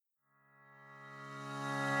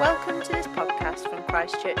Welcome to this podcast from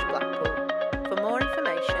Christchurch Blackpool. For more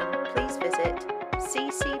information, please visit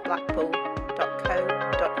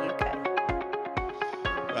ccblackpool.co.uk.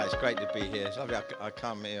 Right, it's great to be here. It's lovely. I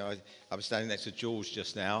come here. I was standing next to George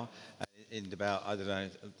just now. In about, I don't know,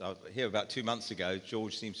 here about 2 months ago,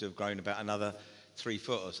 George seems to have grown about another 3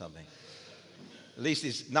 foot or something. At least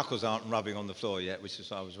his knuckles aren't rubbing on the floor yet, which is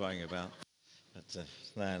what I was worrying about. But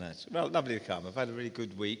no, it's well, lovely to come. I've had a really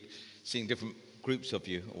good week, seeing different groups of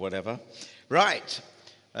you or whatever. Right,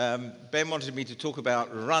 Ben wanted me to talk about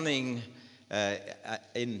running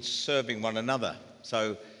in serving one another.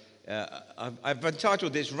 So I've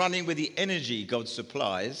entitled this "Running with the Energy God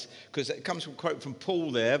Supplies," because it comes from a quote from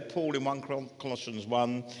Paul there. Paul in 1 Colossians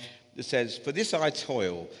 1 that says, "For this I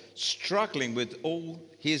toil, struggling with all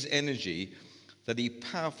his energy that he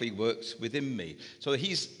powerfully works within me." So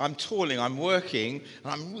I'm toiling, I'm working,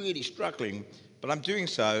 and I'm really struggling, but I'm doing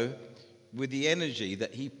so with the energy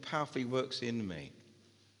that he powerfully works in me.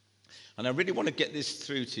 And I really want to get this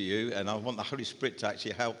through to you, and I want the Holy Spirit to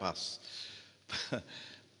actually help us.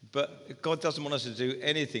 But God doesn't want us to do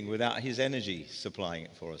anything without his energy supplying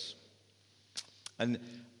it for us. And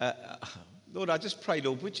Lord, I just pray,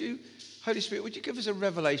 Lord, Holy Spirit, would you give us a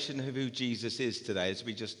revelation of who Jesus is today as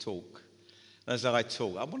we just talk? As I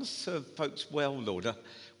talk, I want to serve folks well, Lord.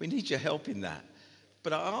 We need your help in that.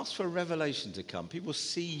 But I ask for a revelation to come. People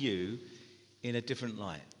see you in a different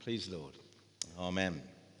light. Please, Lord. Amen.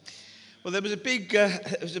 Well, there was a big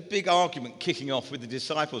argument kicking off with the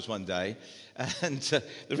disciples one day. And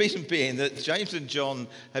the reason being that James and John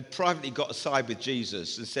had privately got aside with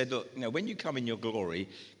Jesus and said, look, when you come in your glory,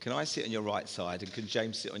 can I sit on your right side and can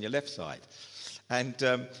James sit on your left side? And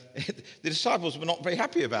the disciples were not very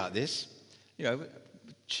happy about this.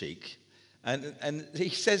 Cheek. And he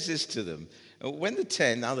says this to them. When the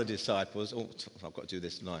 10 other disciples, I've got to do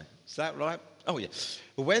this now. Is that right? Oh, yeah.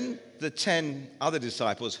 When the 10 other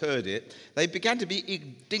disciples heard it, they began to be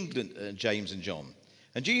indignant at James and John.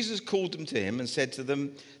 And Jesus called them to him and said to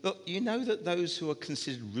them, look, you know that those who are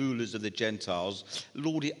considered rulers of the Gentiles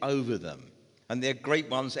lord it over them, and their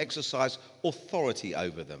great ones exercise authority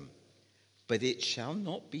over them. But it shall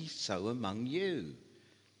not be so among you.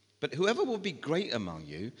 But whoever will be great among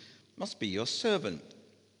you must be your servant.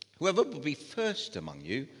 Whoever will be first among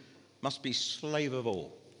you must be slave of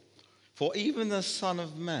all. For even the Son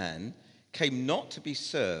of Man came not to be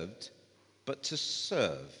served, but to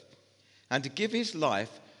serve, and to give his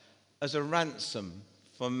life as a ransom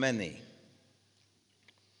for many.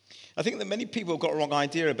 I think that many people have got a wrong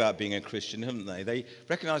idea about being a Christian, haven't they? They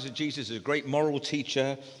recognize that Jesus is a great moral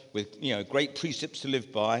teacher with, great precepts to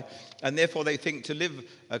live by, and therefore they think to live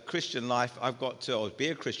a Christian life, or be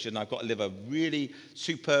a Christian, I've got to live a really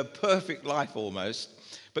superb, perfect life almost,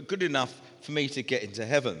 but good enough for me to get into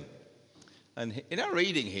heaven. And in our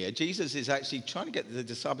reading here, Jesus is actually trying to get the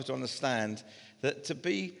disciples to understand that to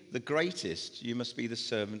be the greatest, you must be the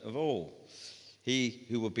servant of all. He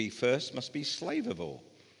who will be first must be slave of all.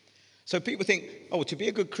 So people think, to be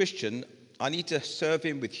a good Christian, I need to serve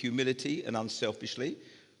him with humility and unselfishly,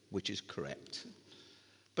 which is correct.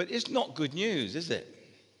 But it's not good news, is it?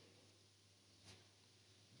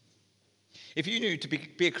 If you knew to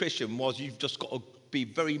be a Christian was you've just got to be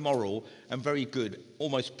very moral and very good,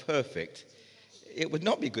 almost perfect, it would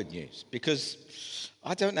not be good news, because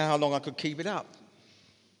I don't know how long I could keep it up.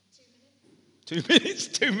 2 minutes?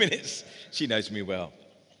 2 minutes. She knows me well.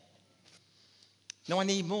 No, I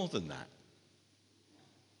need more than that.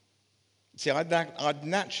 See, I'd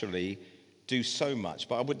naturally do so much,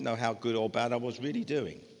 but I wouldn't know how good or bad I was really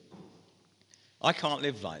doing. I can't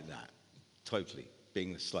live like that, totally,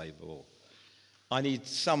 being the slave of all. I need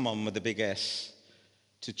someone with a big S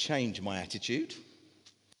to change my attitude,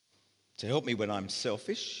 to help me when I'm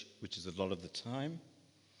selfish, which is a lot of the time,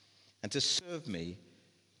 and to serve me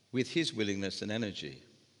with his willingness and energy.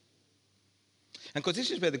 And because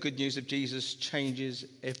this is where the good news of Jesus changes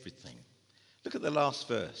everything. Look at the last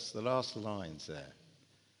verse, the last lines there.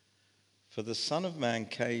 For the Son of Man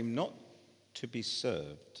came not to be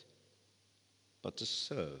served, but to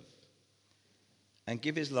serve, and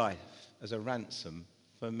give his life as a ransom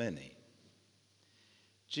for many.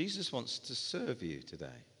 Jesus wants to serve you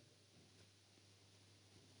today.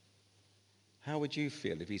 How would you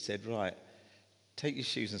feel if he said, right, take your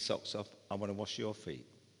shoes and socks off, I want to wash your feet?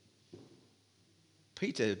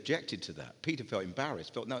 Peter objected to that. Peter felt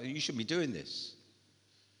embarrassed, felt, no, you shouldn't be doing this.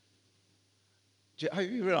 Do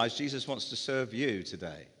you realize Jesus wants to serve you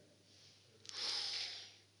today?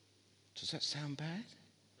 Does that sound bad?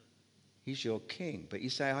 He's your king, but you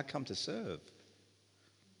say, I come to serve.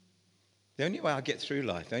 The only way I get through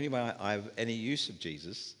life, the only way I have any use of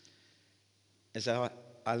Jesus is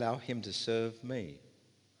allow him to serve me?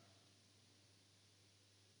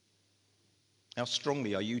 How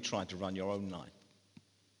strongly are you trying to run your own life?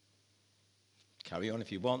 Carry on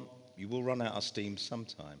if you want. You will run out of steam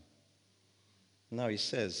sometime. No, he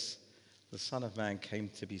says, the Son of Man came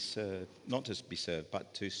to be served, not to be served,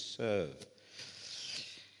 but to serve.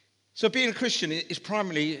 So being a Christian is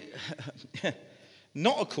primarily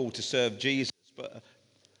not a call to serve Jesus, but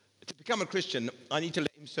to become a Christian, I need to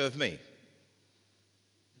let him serve me.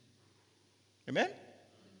 Amen?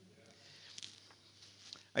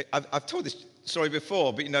 I've told this story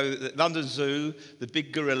before, but the London Zoo, the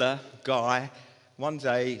big gorilla guy, one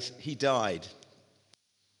day he died.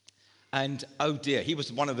 And oh dear, he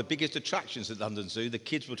was one of the biggest attractions at London Zoo. The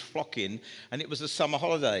kids would flock in, and it was the summer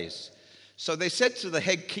holidays. So they said to the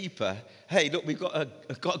head keeper, hey, look, we've got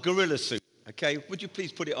a gorilla suit, okay? Would you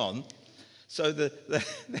please put it on? So the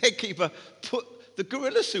head keeper put the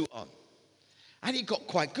gorilla suit on. And he got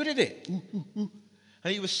quite good at it.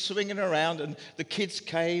 And he was swinging around, and the kids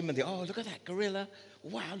came, and oh, look at that gorilla.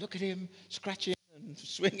 Wow, look at him scratching and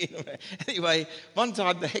swinging around. Anyway, one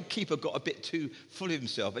time the head keeper got a bit too full of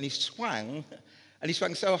himself, and he swung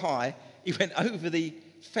so high, he went over the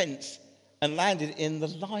fence and landed in the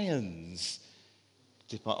lion's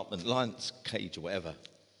department, lion's cage or whatever.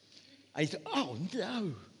 And he thought, oh,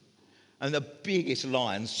 no. And the biggest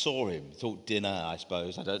lion saw him, thought dinner, I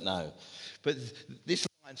suppose, I don't know. But this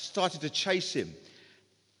lion started to chase him.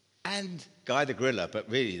 And Guy the gorilla, but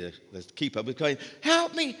really the keeper, was going,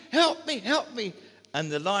 help me, help me, help me.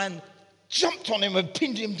 And the lion jumped on him and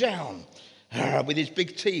pinned him down with his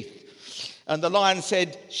big teeth. And the lion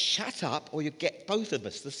said, shut up or you get both of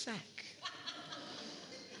us the sack.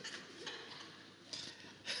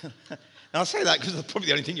 Now, I say that because it's probably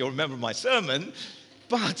the only thing you'll remember of my sermon.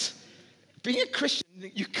 But being a Christian,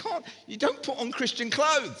 you don't put on Christian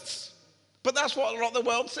clothes. But that's what a lot of the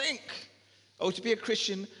world think. Oh, to be a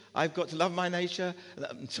Christian, I've got to love my neighbour.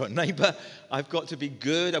 I've got to be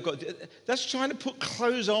good. That's trying to put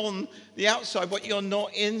clothes on the outside, what you're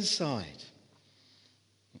not inside.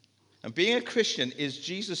 And being a Christian is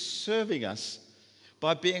Jesus serving us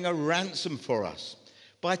by being a ransom for us,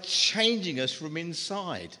 by changing us from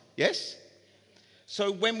inside. Yes?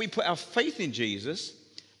 So when we put our faith in Jesus,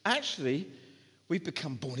 actually, we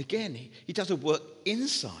become born again. He does a work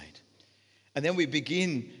inside. And then we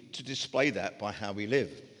begin to display that by how we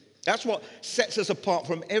live. That's what sets us apart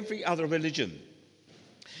from every other religion.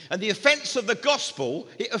 And the offense of the gospel,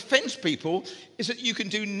 it offends people, is that you can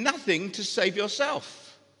do nothing to save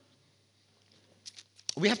yourself.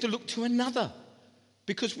 We have to look to another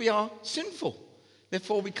because we are sinful.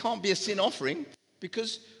 Therefore, we can't be a sin offering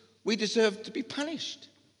because we deserve to be punished.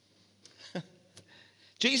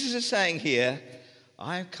 Jesus is saying here,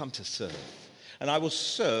 I have come to serve, and I will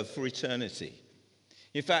serve for eternity.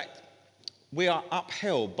 In fact, we are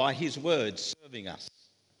upheld by his word serving us.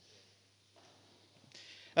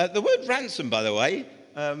 The word ransom, by the way,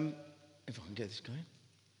 if I can get this going.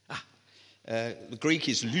 The Greek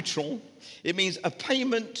is lutron. It means a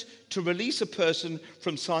payment to release a person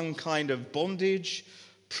from some kind of bondage,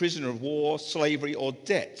 prisoner of war, slavery, or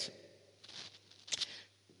debt.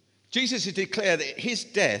 Jesus has declared that his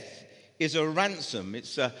death is a ransom.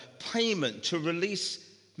 It's a payment to release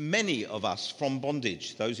many of us from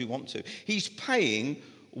bondage, those who want to. He's paying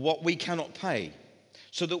what we cannot pay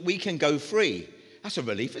so that we can go free. That's a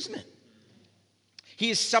relief, isn't it? He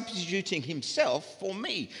is substituting himself for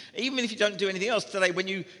me. Even if you don't do anything else today, when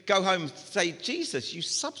you go home, say, Jesus, you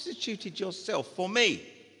substituted yourself for me.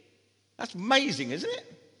 That's amazing, isn't it?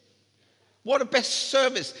 What a best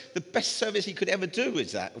service. The best service he could ever do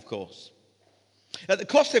is that, of course. At the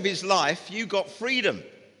cost of his life, you got freedom.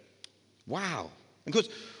 Wow. Because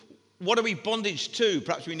what are we bondage to?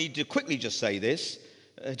 Perhaps we need to quickly just say this.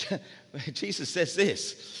 Jesus says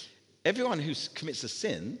this. Everyone who commits a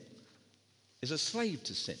sin is a slave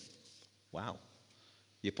to sin. Wow.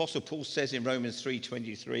 The Apostle Paul says in Romans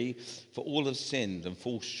 3:23, for all have sinned and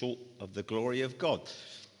fall short of the glory of God.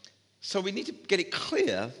 So we need to get it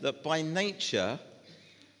clear that by nature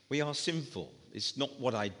we are sinful. It's not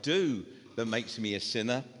what I do that makes me a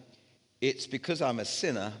sinner. It's because I'm a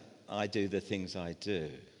sinner, I do the things I do.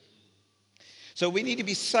 So we need to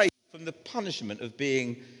be saved from the punishment of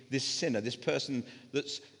being this sinner, this person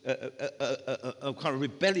that's kind of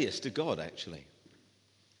rebellious to God, actually.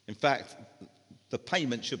 In fact, the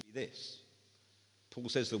payment should be this. Paul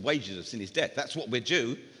says the wages of sin is death. That's what we're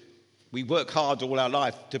due. We work hard all our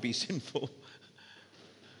life to be sinful.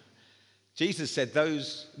 Jesus said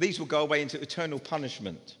these will go away into eternal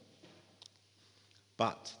punishment,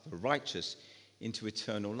 but the righteous into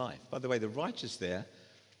eternal life. By the way, the righteous there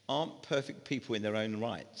aren't perfect people in their own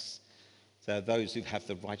rights. They are those who have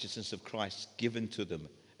the righteousness of Christ given to them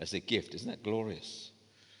as a gift. Isn't that glorious?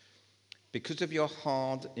 Because of your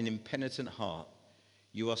hard and impenitent heart,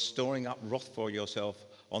 you are storing up wrath for yourself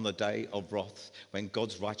on the day of wrath when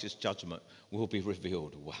God's righteous judgment will be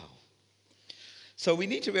revealed. Wow. So we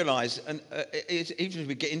need to realize, and even as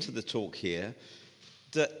we get into the talk here,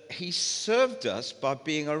 that he served us by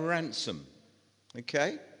being a ransom.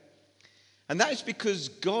 Okay? And that is because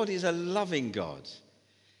God is a loving God.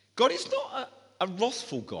 God is not a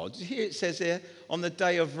wrathful God. Here it says here, on the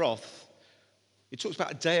day of wrath, it talks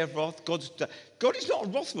about a day of wrath. God is not a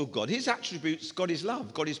wrathful God. His attributes, God is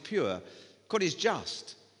love, God is pure, God is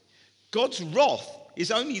just. God's wrath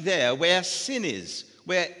is only there where sin is,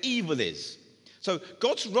 where evil is. So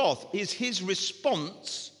God's wrath is his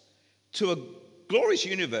response to a glorious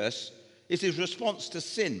universe, is his response to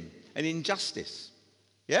sin and injustice.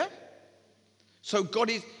 Yeah? So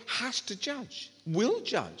God has to judge, will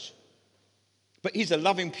judge. But he's a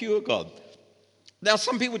loving, pure God. Now,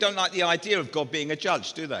 some people don't like the idea of God being a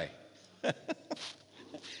judge, do they?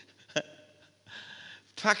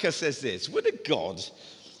 Packer says this: would a God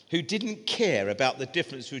who didn't care about the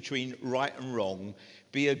difference between right and wrong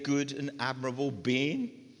be a good and admirable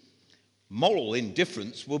being? Moral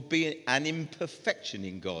indifference would be an imperfection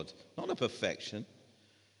in God, not a perfection.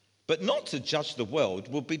 But not to judge the world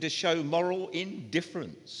would be to show moral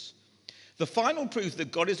indifference. The final proof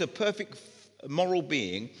that God is a perfect moral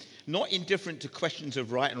being, not indifferent to questions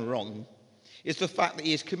of right and wrong, is the fact that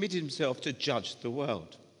he has committed himself to judge the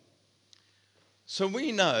world. So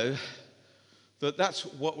we know that that's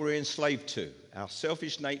what we're enslaved to: our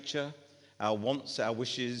selfish nature, our wants, our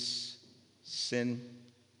wishes, sin,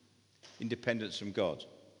 independence from God.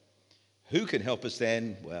 Who can help us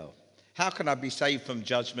then? Well, how can I be saved from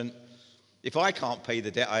judgment? If I can't pay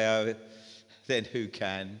the debt I owe, then who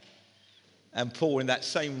can? And Paul, in that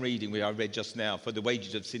same reading I read just now, for the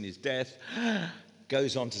wages of sin is death,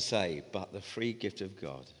 goes on to say, but the free gift of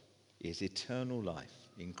God is eternal life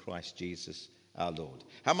in Christ Jesus our Lord.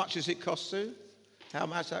 How much does it cost, Sue? How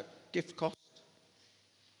much that gift cost?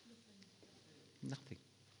 Nothing.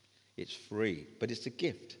 It's free, but it's a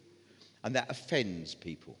gift. And that offends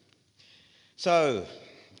people. So,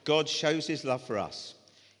 God shows his love for us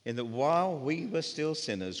in that while we were still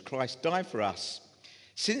sinners, Christ died for us.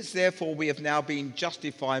 Since, therefore, we have now been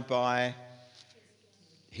justified by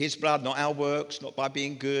his blood, not our works, not by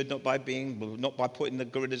being good, not by putting the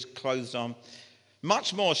gorillas' clothes on,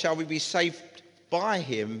 much more shall we be saved by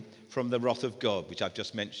him from the wrath of God, which I've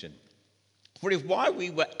just mentioned. For if while we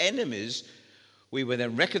were enemies, we were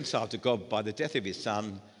then reconciled to God by the death of his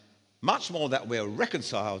Son, much more that we are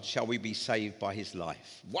reconciled shall we be saved by his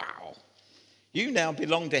life. Wow. You now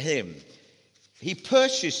belong to him. He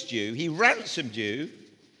purchased you. He ransomed you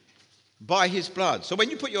by his blood. So when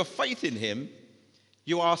you put your faith in him,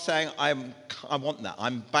 you are saying, I want that.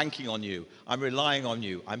 I'm banking on you. I'm relying on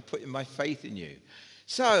you. I'm putting my faith in you.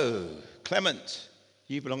 So, Clement,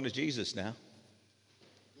 you belong to Jesus now.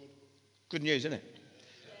 Good news, isn't it?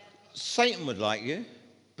 Satan would like you,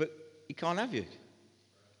 but he can't have you.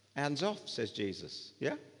 Hands off, says Jesus.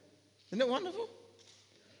 Yeah? Isn't it wonderful?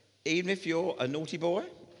 Even if you're a naughty boy,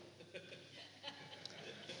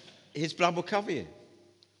 his blood will cover you.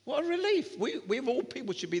 What a relief. We of all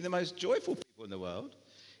people should be the most joyful people in the world,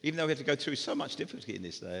 even though we have to go through so much difficulty in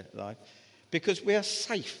this life, because we are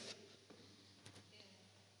safe.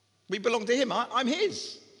 We belong to him. I'm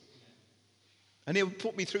his. And he'll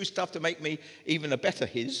put me through stuff to make me even a better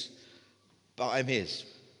his, but I'm his.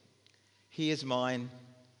 He is mine.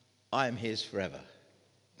 I am his forever.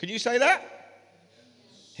 Can you say that?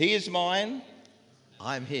 He is mine.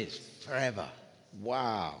 I'm his forever.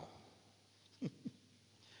 Wow.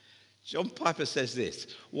 John Piper says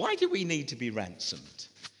this: why do we need to be ransomed?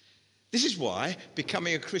 This is why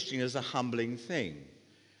becoming a Christian is a humbling thing.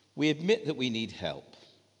 We admit that we need help.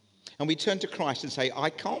 And we turn to Christ and say, I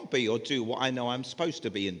can't be or do what I know I'm supposed to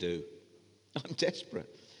be and do. I'm desperate.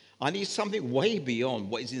 I need something way beyond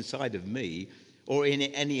what is inside of me or in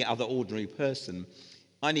any other ordinary person.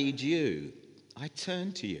 I need you. I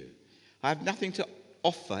turn to you. I have nothing to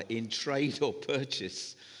offer in trade or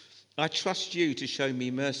purchase. I trust you to show me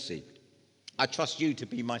mercy. I trust you to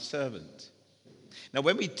be my servant. Now,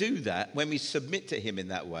 when we do that, when we submit to him in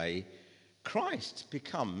that way, Christ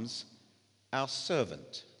becomes our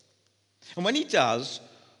servant. And when he does,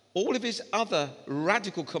 all of his other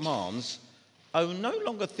radical commands are no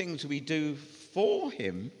longer things we do for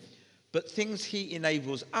him, but things he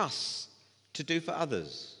enables us to do for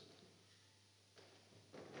others.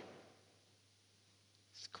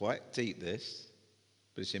 It's quite deep, this,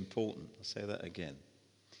 but it's important. I'll say that again.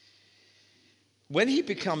 when he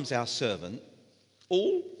becomes our servant,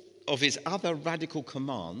 all of his other radical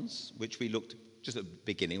commands, which we looked just at the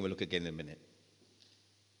beginning, we'll look again in a minute,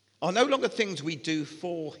 are no longer things we do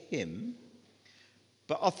for him,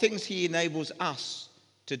 but are things he enables us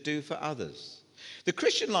to do for others. The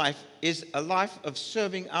Christian life is a life of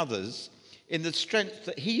serving others in the strength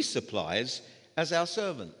that he supplies as our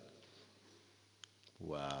servant.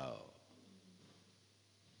 Wow.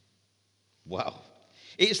 Wow.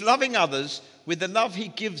 It's loving others with the love he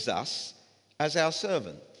gives us as our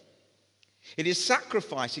servant. It is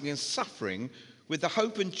sacrificing and suffering with the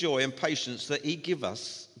hope and joy and patience that he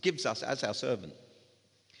gives us as our servant.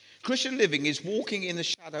 Christian living is walking in the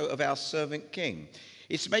shadow of our servant king.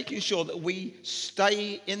 It's making sure that we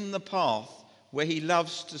stay in the path where he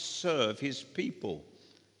loves to serve his people,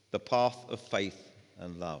 the path of faith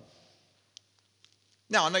and love.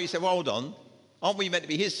 Now, I know you say, well, hold on. Aren't we meant to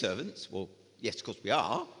be his servants? Well, yes, of course we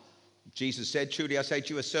are. Jesus said, truly I say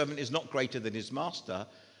to you, a servant is not greater than his master,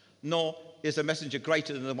 nor is a messenger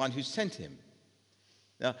greater than the one who sent him.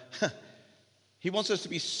 Now, he wants us to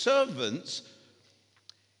be servants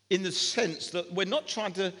in the sense that we're not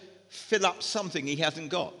trying to fill up something he hasn't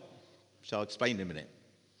got, which I'll explain in a minute.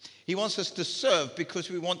 He wants us to serve because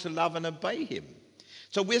we want to love and obey him.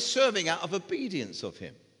 So we're serving out of obedience of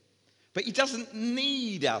him. But he doesn't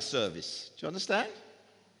need our service. Do you understand?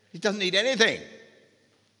 He doesn't need anything.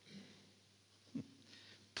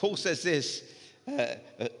 Paul says this,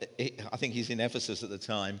 I think he's in Ephesus at the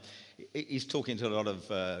time. He's talking to a lot of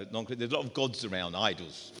there's a lot of gods around,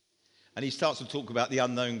 idols. And he starts to talk about the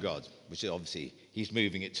unknown God, which is obviously he's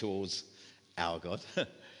moving it towards our God.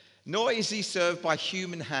 Nor is he served by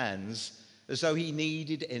human hands as though he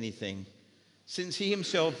needed anything, since he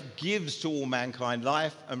himself gives to all mankind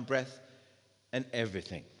life and breath and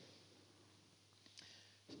everything.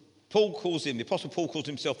 The Apostle Paul calls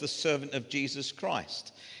himself the servant of Jesus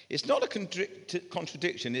Christ. It's not a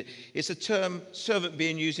contradiction. It's a term, servant,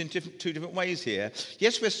 being used in two different ways here.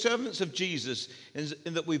 Yes, we're servants of Jesus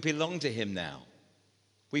in that we belong to him now.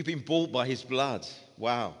 We've been bought by his blood.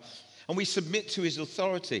 Wow. And we submit to his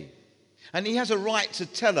authority. And he has a right to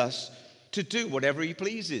tell us to do whatever he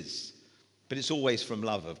pleases. But it's always from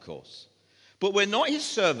love, of course. But we're not his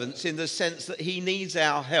servants in the sense that he needs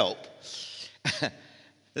our help.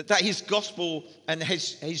 That his gospel and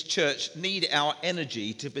his church need our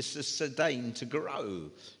energy to be sustained, to grow.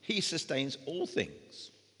 He sustains all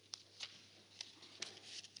things.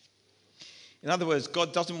 In other words,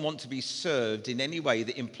 God doesn't want to be served in any way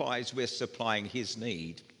that implies we're supplying his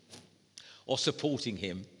need or supporting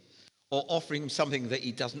him or offering him something that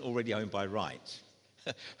he doesn't already own by right.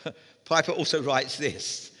 Piper also writes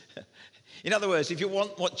this. In other words, if you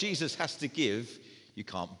want what Jesus has to give, you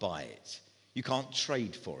can't buy it. You can't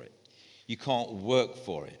trade for it. You can't work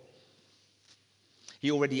for it.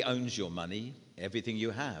 He already owns your money, everything you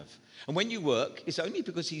have. And when you work, it's only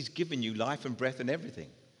because he's given you life and breath and everything.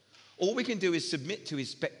 All we can do is submit to his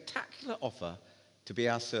spectacular offer to be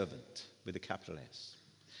our servant, with a capital S.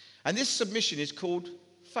 And this submission is called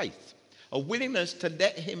faith, a willingness to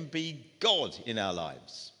let him be God in our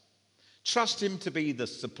lives. Trust him to be the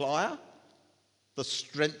supplier, the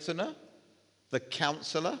strengthener, the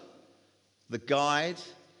counselor, the guide,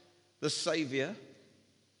 the saviour,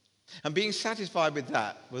 and being satisfied with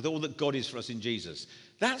that, with all that God is for us in Jesus.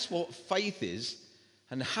 That's what faith is,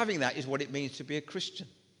 and having that is what it means to be a Christian.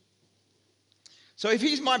 So if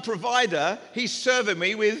he's my provider, he's serving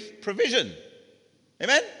me with provision.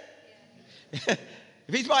 Amen? Yeah.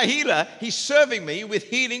 If he's my healer, he's serving me with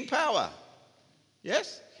healing power.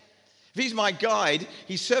 Yes? If he's my guide,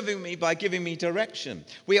 he's serving me by giving me direction.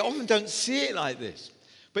 We often don't see it like this.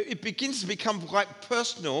 But it begins to become quite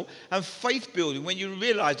personal and faith-building when you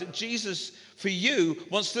realize that Jesus, for you,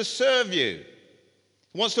 wants to serve you.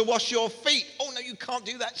 He wants to wash your feet. Oh, no, you can't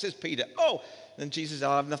do that, says Peter. Oh, then Jesus says,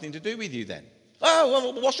 I'll have nothing to do with you then. Oh,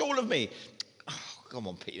 well, wash all of me. Oh, come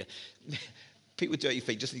on, Peter. People with dirty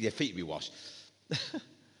feet just need their feet to be washed. And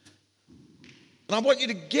I want you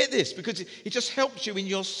to get this because it just helps you in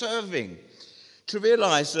your serving to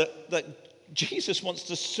realize that Jesus wants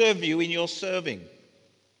to serve you in your serving.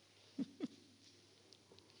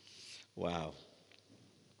 Wow.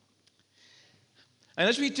 And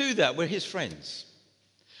as we do that, we're his friends.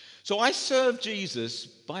 So I serve Jesus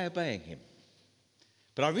by obeying him.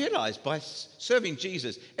 But I realize by serving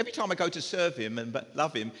Jesus, every time I go to serve him and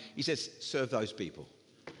love him, he says, serve those people.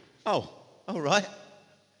 Oh, all right.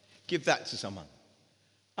 Give that to someone.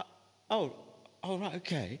 All right,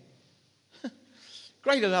 okay.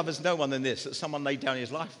 Greater love has no one than this, that someone laid down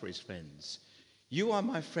his life for his friends. You are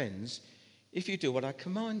my friends if you do what I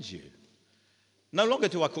command you. No longer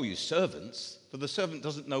do I call you servants, for the servant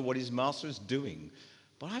doesn't know what his master is doing.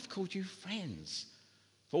 But I've called you friends.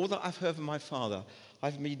 For all that I've heard from my Father,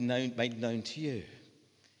 I've made known to you.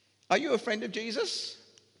 Are you a friend of Jesus?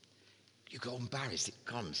 You got embarrassed. It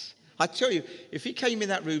comes. I tell you, if he came in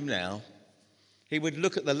that room now, he would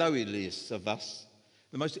look at the lowliest of us,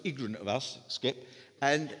 the most ignorant of us, Skip,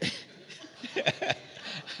 and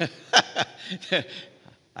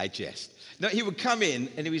I jest. No, he would come in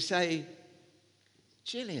and he would say,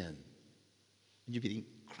 Gillian, and you'd be eating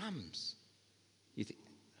crumbs. You think,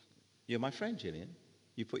 you're my friend, Gillian.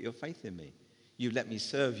 You put your faith in me. You let me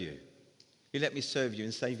serve you. You let me serve you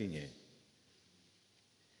in saving you. Do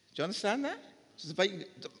you understand that?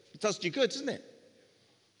 It does you good, doesn't it?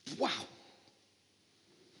 Wow.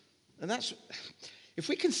 And that's, if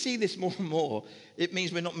we can see this more and more, it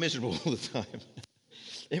means we're not miserable all the time.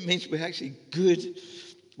 It means we're actually good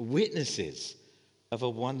witnesses of a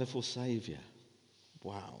wonderful Saviour.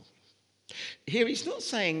 Wow. Here he's not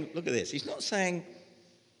saying, look at this, he's not saying,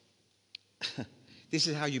 this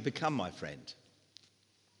is how you become my friend.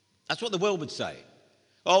 That's what the world would say.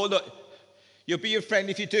 Oh, look, you'll be your friend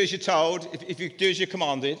if you do as you're told, if you do as you're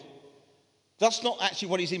commanded. That's not actually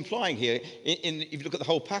what he's implying here. If you look at the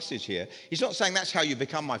whole passage here, he's not saying that's how you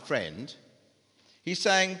become my friend. He's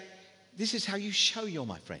saying, this is how you show you're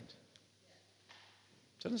my friend.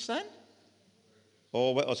 Do you understand?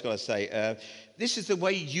 Or what else can I say? This is the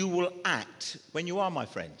way you will act when you are my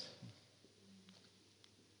friend.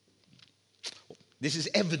 This is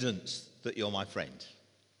evidence that you're my friend. Do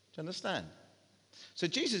you understand? So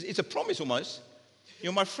Jesus, it's a promise almost.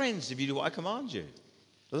 You're my friends if you do what I command you.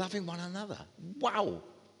 Loving one another. Wow.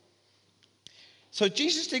 So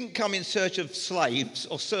Jesus didn't come in search of slaves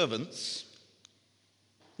or servants.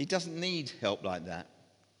 He doesn't need help like that.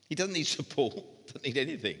 He doesn't need support. Doesn't need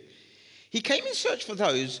anything. He came in search for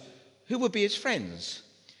those who would be his friends,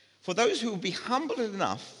 for those who would be humble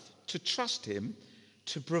enough to trust him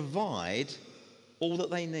to provide all that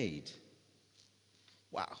they need.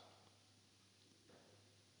 Wow.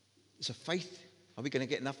 It's a faith. Are we going to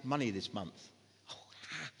get enough money this month? Oh,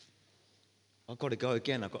 I've got to go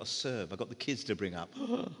again. I've got to serve. I've got the kids to bring up.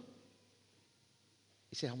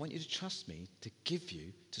 He said, I want you to trust me to give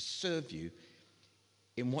you, to serve you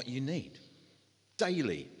in what you need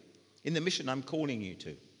daily. In the mission I'm calling you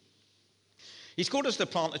to. He's called us to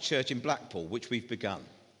plant a church in Blackpool, which we've begun.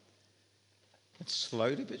 And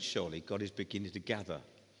slowly but surely, God is beginning to gather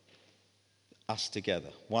us together.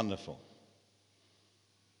 Wonderful.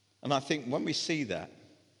 And I think when we see that,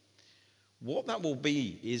 what that will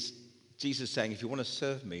be is Jesus saying, if you want to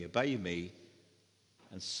serve me, obey me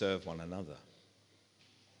and serve one another.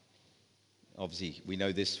 Obviously, we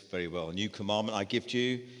know this very well. A new commandment I give to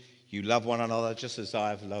you. You love one another just as I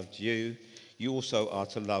have loved you. You also are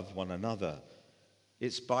to love one another.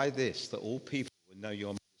 It's by this that all people will know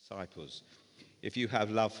you're my disciples, if you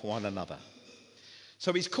have love for one another.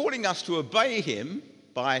 So he's calling us to obey him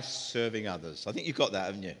by serving others. I think you've got that,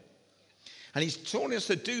 haven't you? And he's telling us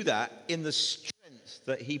to do that in the strength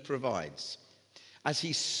that he provides as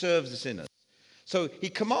he serves us in us. So he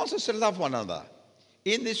commands us to love one another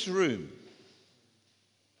in this room.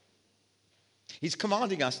 He's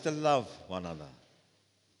commanding us to love one another.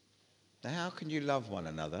 Now, how can you love one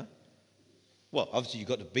another? Well, obviously, you've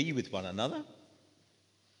got to be with one another.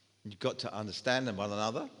 You've got to understand one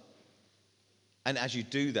another. And as you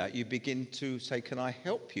do that, you begin to say, can I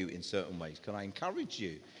help you in certain ways? Can I encourage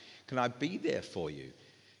you? Can I be there for you?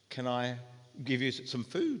 Can I give you some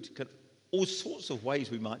food? All sorts of ways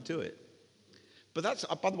we might do it. But that's,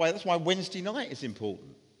 by the way, that's why Wednesday night is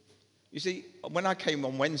important. You see, when I came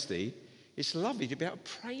on Wednesday, it's lovely to be able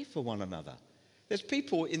to pray for one another. There's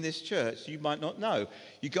people in this church you might not know.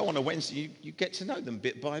 You go on a Wednesday, you get to know them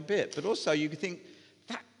bit by bit. But also you think,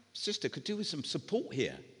 that sister could do with some support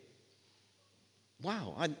here.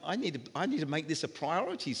 Wow, I need to make this a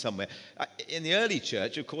priority somewhere. In the early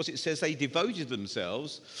church, of course, it says they devoted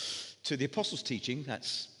themselves to the apostles' teaching,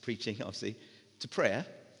 that's preaching, obviously, to prayer,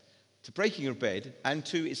 to breaking of bread, and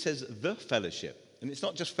to, it says, the fellowship. And it's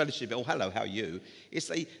not just fellowship, oh, hello, how are you? It's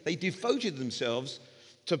they devoted themselves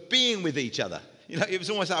to being with each other. You know, it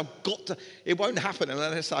was almost, it won't happen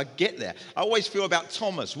unless I get there. I always feel about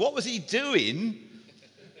Thomas. What was he doing?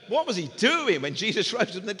 What was he doing when Jesus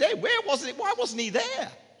rose from the dead? Where was it? Why wasn't he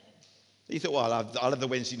there? He thought, well, I'll have the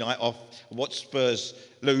Wednesday night off, watch Spurs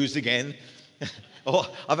lose again. Or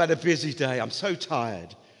I've had a busy day, I'm so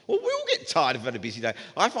tired. Well, we all get tired of having a busy day.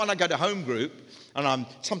 I find I go to home group and I'm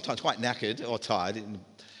sometimes quite knackered or tired.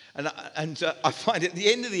 And I find at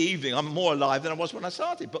the end of the evening, I'm more alive than I was when I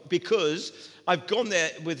started. But because I've gone there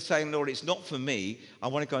with saying, Lord, it's not for me. I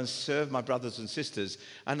want to go and serve my brothers and sisters.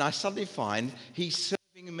 And I suddenly find he's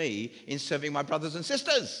serving me in serving my brothers and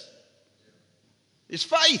sisters. It's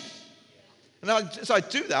faith. And as I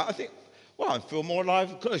do that, I think, well, I feel more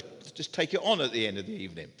alive. I've just take it on at the end of the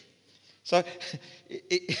evening. So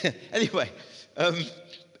anyway,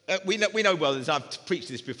 we know well, as I've preached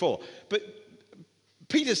this before. But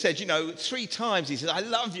Peter said, 3 times, he said, I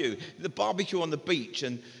love you. The barbecue on the beach.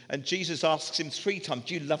 And Jesus asks him 3 times,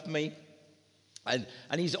 do you love me? And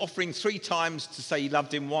he's offering 3 times to say he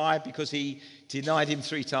loved him. Why? Because he denied him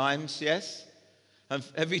 3 times, yes? And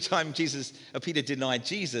every time Peter denied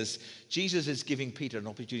Jesus, Jesus is giving Peter an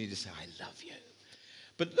opportunity to say, I love you.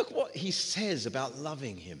 But look what he says about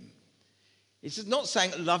loving him. It's not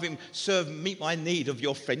saying love him, meet my need of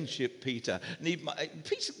your friendship, Peter.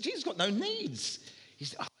 Jesus got no needs. He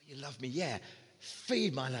said, oh, you love me? Yeah.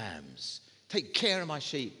 Feed my lambs. Take care of my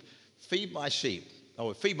sheep. Feed my sheep.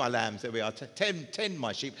 Oh, feed my lambs. There we are. Tend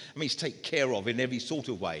my sheep. It means take care of in every sort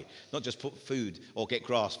of way. Not just put food or get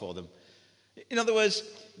grass for them. In other words,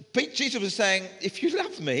 Jesus was saying, if you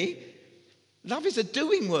love me, love is a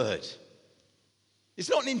doing word. It's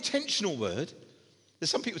not an intentional word. There's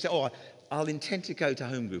some people say, oh, I'll intend to go to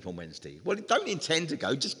home group on Wednesday. Well, don't intend to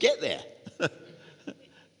go. Just get there.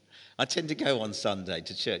 I tend to go on Sunday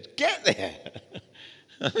to church. Get there.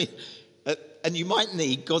 I mean, and you might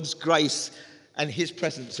need God's grace and his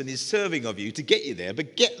presence and his serving of you to get you there,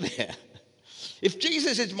 but get there. If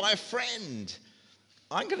Jesus is my friend,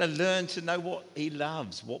 I'm going to learn to know what he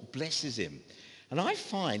loves, what blesses him. And I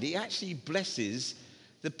find he actually blesses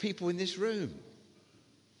the people in this room.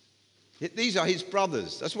 These are his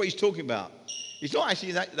brothers. That's what he's talking about. He's not actually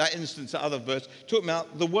in that instance, that other verse, talking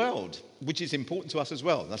about the world, which is important to us as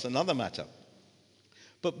well. That's another matter.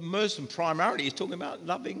 But most and primarily, he's talking about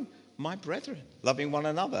loving my brethren, loving one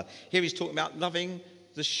another. Here he's talking about loving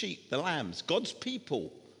the sheep, the lambs, God's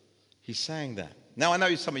people. He's saying that. Now, I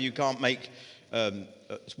know some of you can't make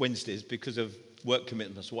Wednesdays because of work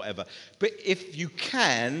commitments or whatever. But if you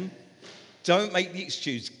can, don't make the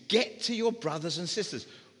excuse. Get to your brothers and sisters.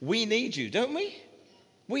 We need you, don't we?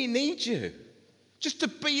 We need you. Just to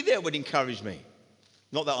be there would encourage me.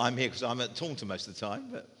 Not that I'm here because I'm at Taunton most of the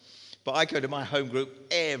time, but I go to my home group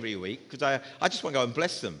every week because I just want to go and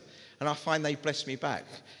bless them. And I find they bless me back.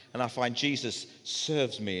 And I find Jesus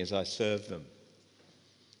serves me as I serve them.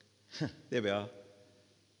 There we are.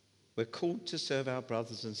 We're called to serve our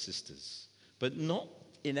brothers and sisters, but not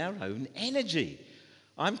in our own energy.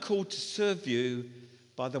 I'm called to serve you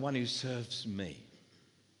by the one who serves me.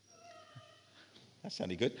 That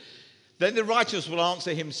sounded good. Then the righteous will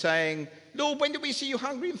answer him saying, Lord, when did we see you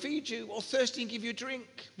hungry and feed you, or thirsty and give you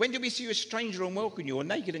drink? When did we see you a stranger and welcome you, or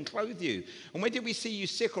naked and clothe you? And when did we see you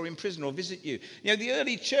sick or in prison or visit you? The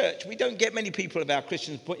early church, we don't get many people of our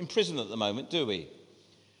Christians put in prison at the moment, do we?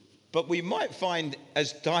 But we might find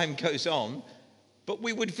as time goes on, but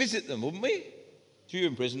we would visit them, wouldn't we? If you're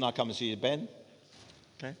in prison, I'll come and see you, Ben.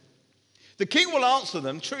 Okay. The king will answer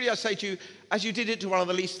them, truly I say to you, as you did it to one of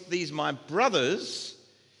the least of these my brothers,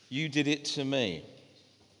 you did it to me.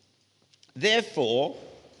 Therefore,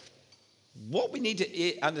 what we need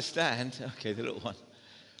to understand, okay, the little one.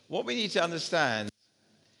 What we need to understand,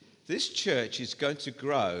 this church is going to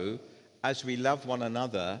grow as we love one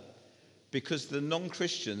another because the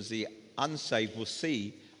non-Christians, the unsaved, will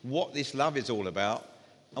see what this love is all about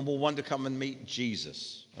and will want to come and meet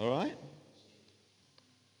Jesus. All right?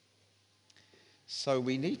 So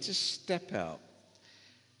we need to step out.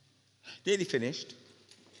 Nearly finished.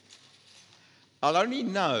 I'll only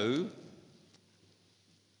know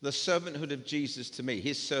the servanthood of Jesus to me,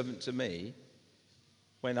 his servant to me,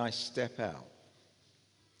 when I step out.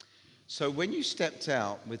 So when you stepped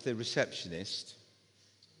out with the receptionist,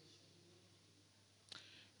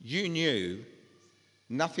 you knew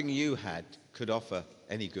nothing you had could offer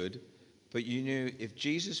any good, but you knew if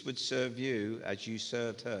Jesus would serve you as you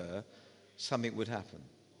served her, something would happen.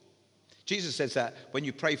 Jesus says that when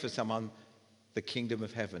you pray for someone, the kingdom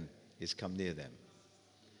of heaven is come near them.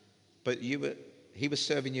 But he was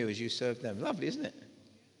serving you as you served them. Lovely, isn't it?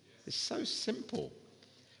 It's so simple.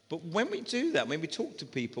 But when we do that, when we talk to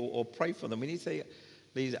people or pray for them, we need to say,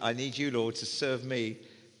 I need you, Lord, to serve me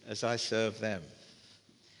as I serve them.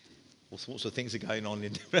 All sorts of things are going on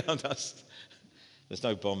around us. There's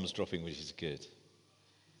no bombs dropping, which is good.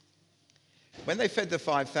 When they fed the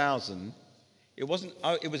 5,000, it was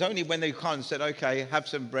only when they kind of said, okay, have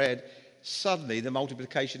some bread, suddenly the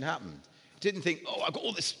multiplication happened. Didn't think, I've got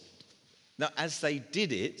all this. Now, as they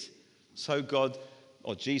did it, so God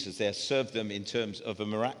or Jesus there, served them in terms of a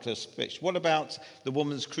miraculous fix. What about the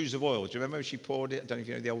woman's cruse of oil? Do you remember how she poured it? I don't know if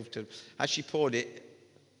you know the old term. As she poured it,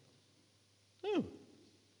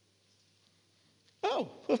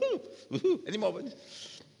 any more?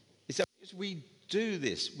 It's as we do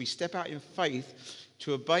this, we step out in faith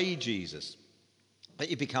to obey Jesus, that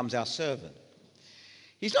he becomes our servant.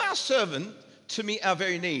 He's not our servant to meet our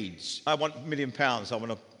very needs. I want £1 million, I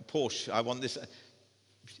want a Porsche, I want this.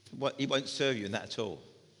 He won't serve you in that at all.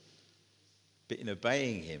 But in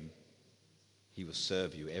obeying him, he will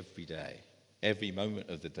serve you every day, every moment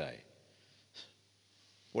of the day.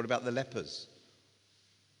 What about the lepers?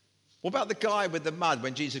 What about the guy with the mud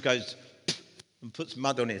when Jesus goes and puts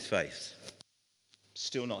mud on his face?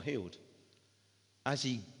 Still not healed. As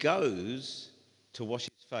he goes to wash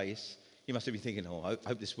his face, he must have been thinking, I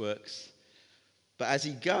hope this works. But as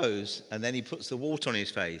he goes and then he puts the water on his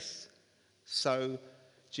face, so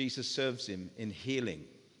Jesus serves him in healing.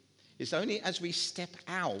 It's only as we step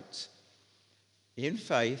out in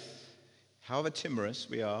faith, however timorous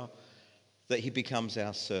we are, that he becomes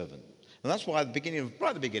our servant. And that's why right at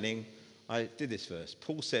the beginning, I did this verse.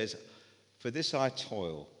 Paul says, "For this I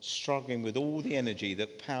toil, struggling with all the energy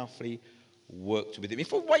that powerfully worked with him."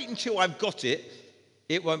 If I wait until I've got it,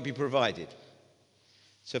 it won't be provided.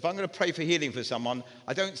 So if I'm going to pray for healing for someone,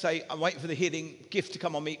 I don't say, I'm waiting for the healing gift to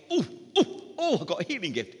come on me. I've got a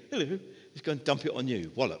healing gift. Hello. Just go and dump it on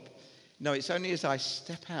you. Wallop. No, it's only as I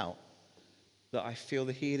step out that I feel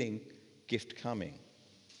the healing gift coming.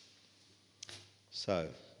 So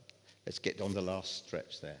let's get on the last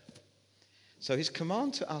stretch there. So his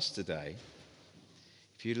command to us today,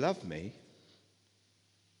 if you love me,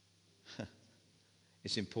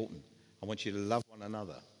 it's important. I want you to love one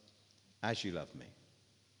another as you love me.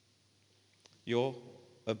 Your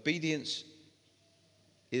obedience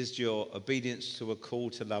is your obedience to a call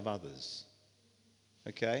to love others.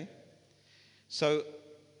 Okay? So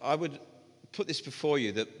I would put this before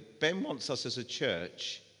you that Ben wants us as a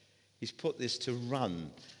church, he's put this to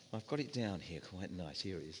run. I've got it down here, quite nice.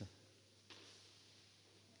 Here it is.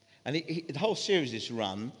 And the whole series is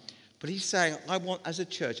run, but he's saying, I want as a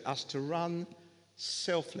church us to run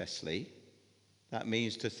selflessly. That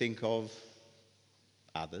means to think of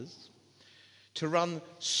others. To run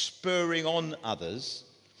spurring on others.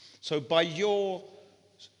 So by your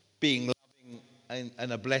being loving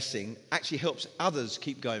and a blessing actually helps others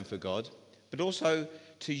keep going for God, but also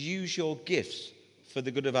to use your gifts for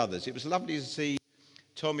the good of others. It was lovely to see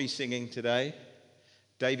Tommy singing today,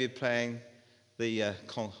 David playing the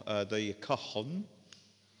cajon.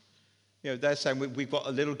 You know, they're saying we've got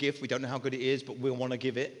a little gift, we don't know how good it is, but we want to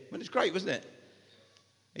give it. And it's great, wasn't it?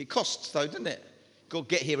 It costs though, doesn't it? Got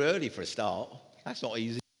to get here early for a start. That's not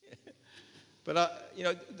easy. But,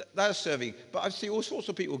 they're serving. But I see all sorts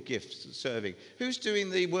of people gifts serving. Who's doing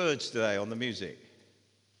the words today on the music?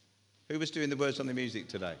 Who was doing the words on the music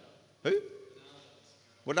today? Who?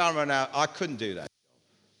 Well, no, I couldn't do that.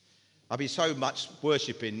 I'd be so much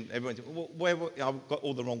worshipping. Everyone, I've got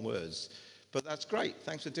all the wrong words. But that's great.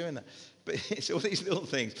 Thanks for doing that. But it's all these little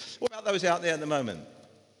things. What about those out there at the moment?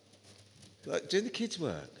 Like doing the kids'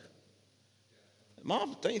 work?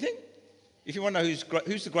 Marv, don't you think? If you want to know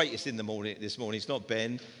who's the greatest in the morning this morning, it's not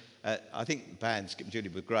Ben. I think Ban, Skip and Julie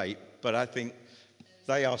were great, but I think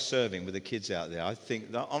they are serving with the kids out there. I think,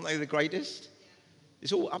 aren't they the greatest?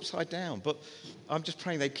 It's all upside down, but I'm just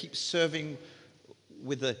praying they keep serving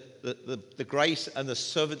with the grace and the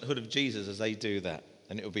servanthood of Jesus as they do that,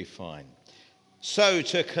 and it will be fine. So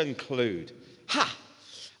to conclude,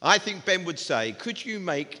 I think Ben would say, could you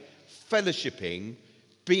make fellowshipping,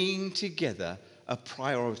 being together, a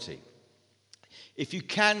priority? If you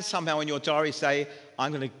can somehow in your diary say,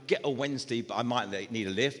 I'm going to get a Wednesday, but I might need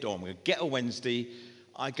a lift, or I'm going to get a Wednesday,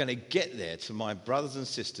 I'm going to get there to my brothers and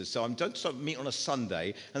sisters. So I don't meet on a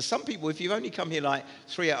Sunday. And some people, if you've only come here like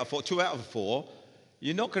 3 out of 4, 2 out of 4,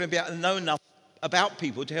 you're not going to be able to know enough about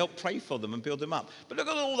people to help pray for them and build them up. But look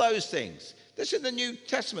at all those things. This in the New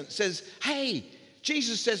Testament says, hey,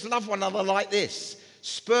 Jesus says, love one another like this.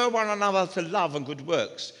 Spur one another to love and good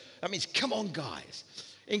works. That means, come on, guys.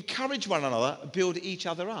 Encourage one another, build each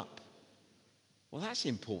other up. Well, that's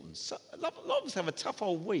important. So, a lot of us have a tough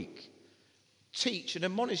old week. Teach and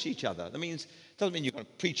admonish each other. That means, doesn't mean you're going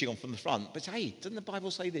to preaching on from the front, but hey, doesn't the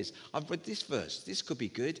Bible say this? I've read this verse. This could be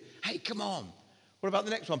good. Hey, come on. What about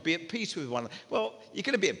the next one? Be at peace with one another. Well, you're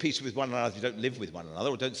going to be at peace with one another if you don't live with one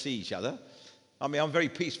another or don't see each other. I mean, I'm very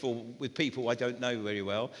peaceful with people I don't know very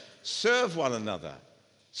well. Serve one another.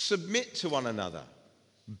 Submit to one another.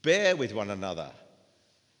 Bear with one another.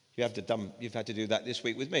 You've had to do that this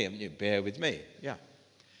week with me, haven't you? Bear with me. Yeah.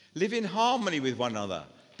 Live in harmony with one another.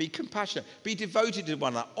 be compassionate, be devoted to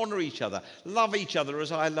one another, honour each other, love each other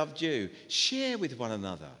as I loved you, share with one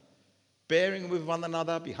another, bearing with one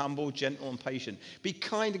another, be humble, gentle and patient, be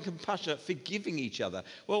kind and compassionate, forgiving each other.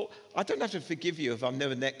 Well, I don't have to forgive you if I'm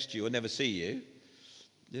never next to you or never see you,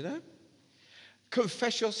 you know.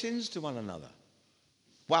 Confess your sins to one another.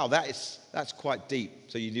 Wow, that's quite deep.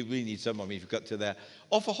 So you really need someone if you've got to there.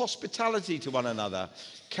 Offer hospitality to one another.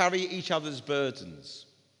 Carry each other's burdens.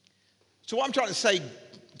 So what I'm trying to say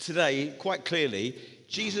today, quite clearly,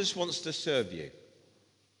 Jesus wants to serve you.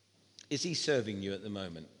 Is he serving you at the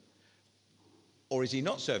moment? Or is he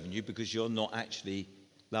not serving you because you're not actually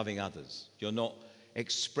loving others? You're not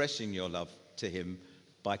expressing your love to him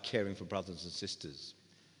by caring for brothers and sisters.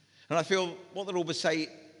 And I feel what the Lord would say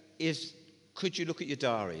is, could you look at your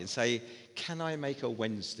diary and say, can I make a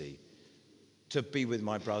Wednesday to be with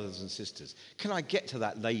my brothers and sisters? Can I get to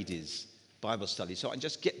that ladies' Bible study so I can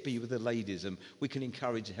just be with the ladies and we can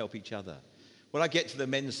encourage and help each other? Will I get to the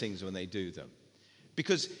men's things when they do them?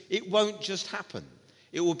 Because it won't just happen.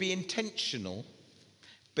 It will be intentional,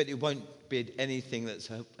 but it won't be anything that's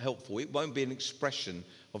helpful. It won't be an expression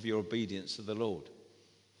of your obedience to the Lord.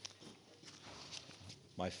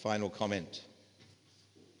 My final comment.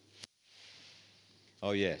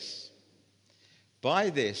 Oh, yes. By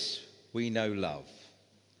this we know love,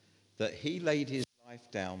 that he laid his life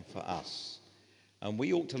down for us, and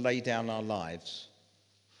we ought to lay down our lives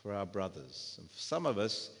for our brothers. And for some of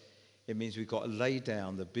us, it means we've got to lay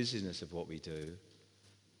down the busyness of what we do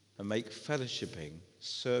and make fellowshipping,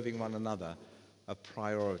 serving one another, a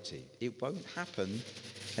priority. It won't happen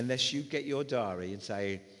unless you get your diary and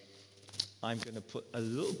say, I'm going to put a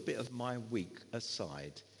little bit of my week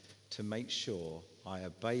aside to make sure I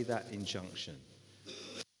obey that injunction.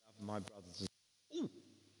 Love my brothers and sisters. Ooh,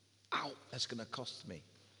 ow, that's going to cost me.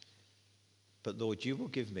 But Lord, you will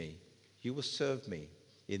give me, you will serve me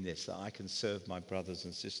in this, that I can serve my brothers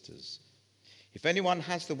and sisters. If anyone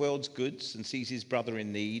has the world's goods and sees his brother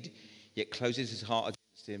in need, yet closes his heart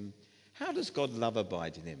against him, how does God's love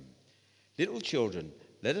abide in him? Little children,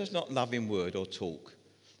 let us not love in word or talk,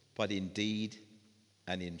 but in deed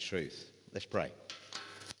and in truth. Let's pray.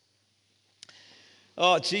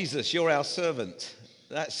 Oh, Jesus, you're our servant.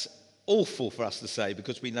 That's awful for us to say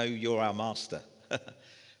because we know you're our master.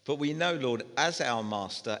 But we know, Lord, as our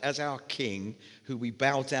master, as our king, who we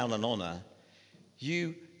bow down and honor,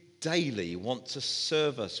 you daily want to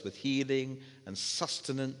serve us with healing and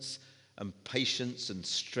sustenance and patience and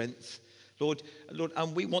strength. Lord,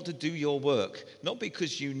 and we want to do your work, not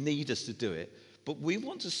because you need us to do it, but we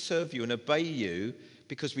want to serve you and obey you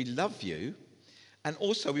because we love you. And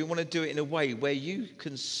also we want to do it in a way where you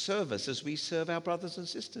can serve us as we serve our brothers and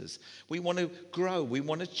sisters. We want to grow. We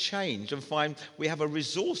want to change and find we have a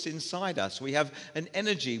resource inside us. We have an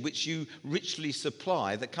energy which you richly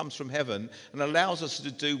supply that comes from heaven and allows us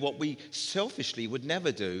to do what we selfishly would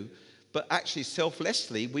never do, but actually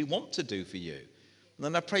selflessly we want to do for you. And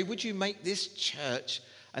then I pray, would you make this church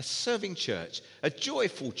a serving church, a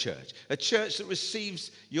joyful church, a church that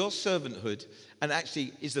receives your servanthood and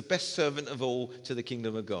actually is the best servant of all to the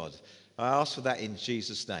kingdom of God. I ask for that in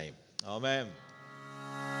Jesus' name. Amen.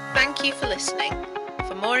 Thank you for listening.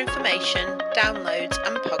 For more information, downloads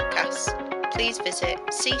and podcasts, please visit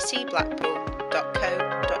ccblackpool.co.uk.